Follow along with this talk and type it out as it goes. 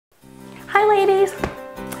Hi ladies!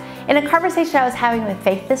 In a conversation I was having with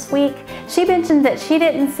Faith this week, she mentioned that she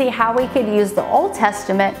didn't see how we could use the Old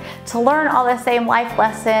Testament to learn all the same life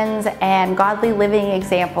lessons and godly living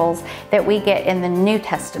examples that we get in the New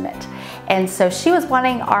Testament. And so she was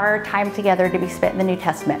wanting our time together to be spent in the New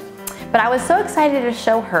Testament. But I was so excited to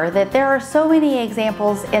show her that there are so many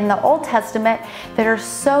examples in the Old Testament that are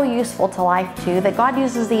so useful to life too, that God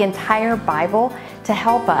uses the entire Bible to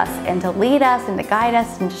help us and to lead us and to guide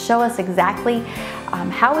us and to show us exactly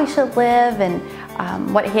how we should live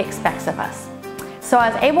and what He expects of us. So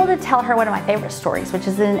I was able to tell her one of my favorite stories, which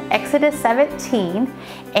is in Exodus 17,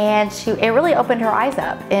 and it really opened her eyes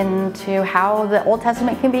up into how the Old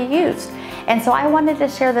Testament can be used. And so I wanted to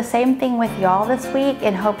share the same thing with y'all this week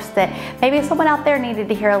in hopes that maybe someone out there needed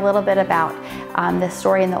to hear a little bit about this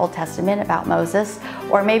story in the Old Testament about Moses,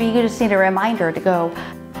 or maybe you just need a reminder to go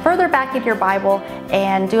further back in your Bible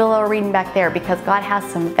and do a little reading back there, because God has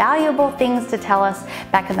some valuable things to tell us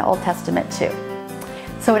back in the Old Testament too.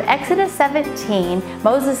 So in Exodus 17,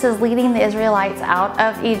 Moses is leading the Israelites out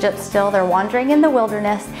of Egypt still. They're wandering in the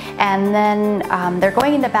wilderness, and then they're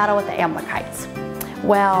going into battle with the Amalekites.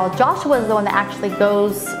 Well, Joshua is the one that actually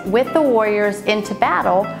goes with the warriors into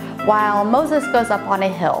battle while Moses goes up on a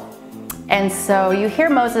hill. And so you hear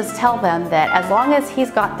Moses tell them that as long as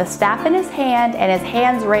he's got the staff in his hand and his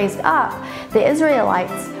hands raised up, the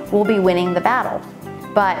Israelites will be winning the battle.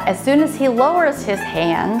 But as soon as he lowers his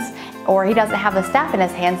hands, or he doesn't have the staff in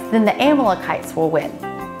his hands, then the Amalekites will win.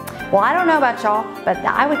 Well, I don't know about y'all, but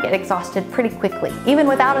I would get exhausted pretty quickly, even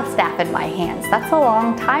without a staff in my hands. That's a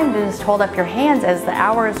long time to just hold up your hands as the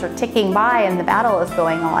hours are ticking by and the battle is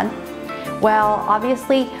going on. Well,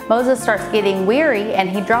 obviously, Moses starts getting weary and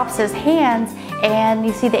he drops his hands, and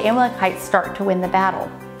you see the Amalekites start to win the battle.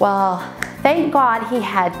 Well, thank God he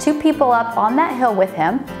had two people up on that hill with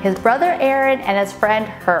him, his brother Aaron and his friend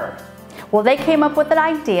Hur. Well, they came up with an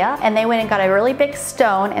idea, and they went and got a really big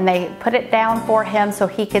stone and they put it down for him so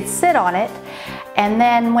he could sit on it. And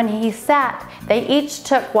then when he sat, they each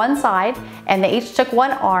took one side and they each took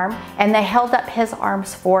one arm, and they held up his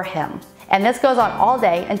arms for him. And this goes on all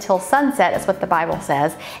day until sunset, is what the Bible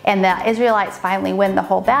says. And the Israelites finally win the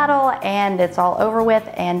whole battle, and it's all over with.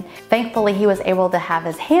 And thankfully he was able to have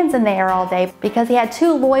his hands in the air all day because he had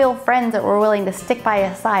two loyal friends that were willing to stick by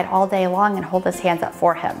his side all day long and hold his hands up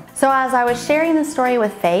for him. So as I was sharing the story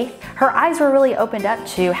with Faith, her eyes were really opened up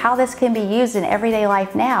to how this can be used in everyday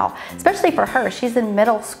life now, especially for her. She's in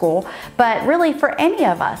middle school, but really for any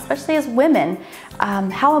of us, especially as women,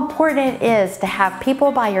 how important it is to have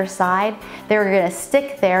people by your side. They're going to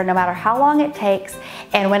stick there no matter how long it takes.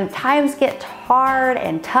 And when times get hard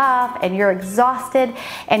and tough and you're exhausted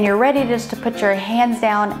and you're ready just to put your hands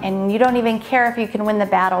down and you don't even care if you can win the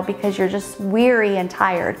battle because you're just weary and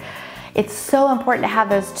tired, it's so important to have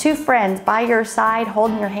those two friends by your side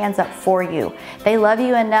holding your hands up for you. They love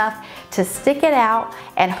you enough to stick it out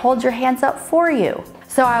and hold your hands up for you.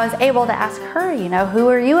 So I was able to ask her, who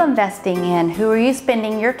are you investing in? Who are you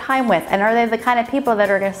spending your time with? And are they the kind of people that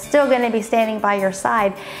are still going to be standing by your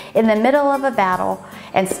side in the middle of a battle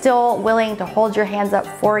and still willing to hold your hands up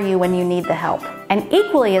for you when you need the help? And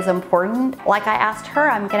equally as important, like I asked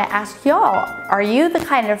her, I'm going to ask y'all, are you the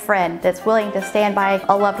kind of friend that's willing to stand by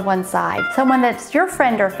a loved one's side? Someone that's your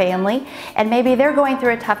friend or family, and maybe they're going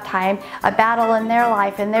through a tough time, a battle in their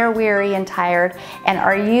life, and they're weary and tired. And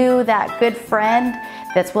are you that good friend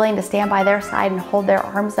that's willing to stand by their side and hold their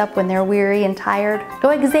arms up when they're weary and tired? Go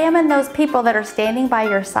examine those people that are standing by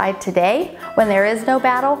your side today when there is no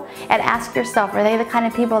battle, and ask yourself, are they the kind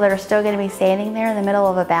of people that are still going to be standing there in the middle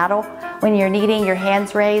of a battle when you're needing your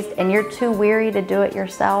hands raised and you're too weary to do it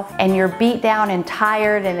yourself, and you're beat down and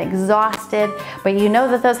tired and exhausted, but you know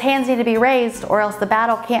that those hands need to be raised or else the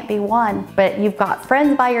battle can't be won? But you've got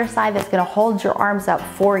friends by your side that's going to hold your arms up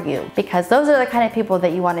for you, because those are the kind of people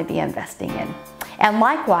that you want to be investing in. And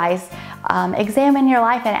likewise, examine your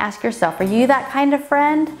life and ask yourself, are you that kind of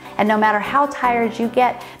friend? And no matter how tired you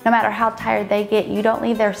get, no matter how tired they get, you don't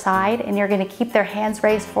leave their side and you're going to keep their hands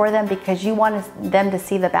raised for them because you want them to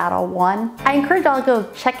see the battle won. I encourage y'all to go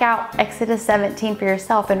check out Exodus 17 for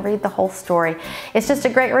yourself and read the whole story. It's just a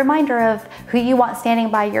great reminder of who you want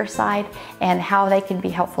standing by your side and how they can be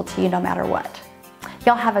helpful to you no matter what.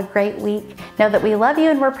 Y'all have a great week. Know that we love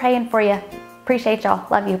you and we're praying for you. Appreciate y'all.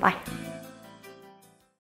 Love you. Bye.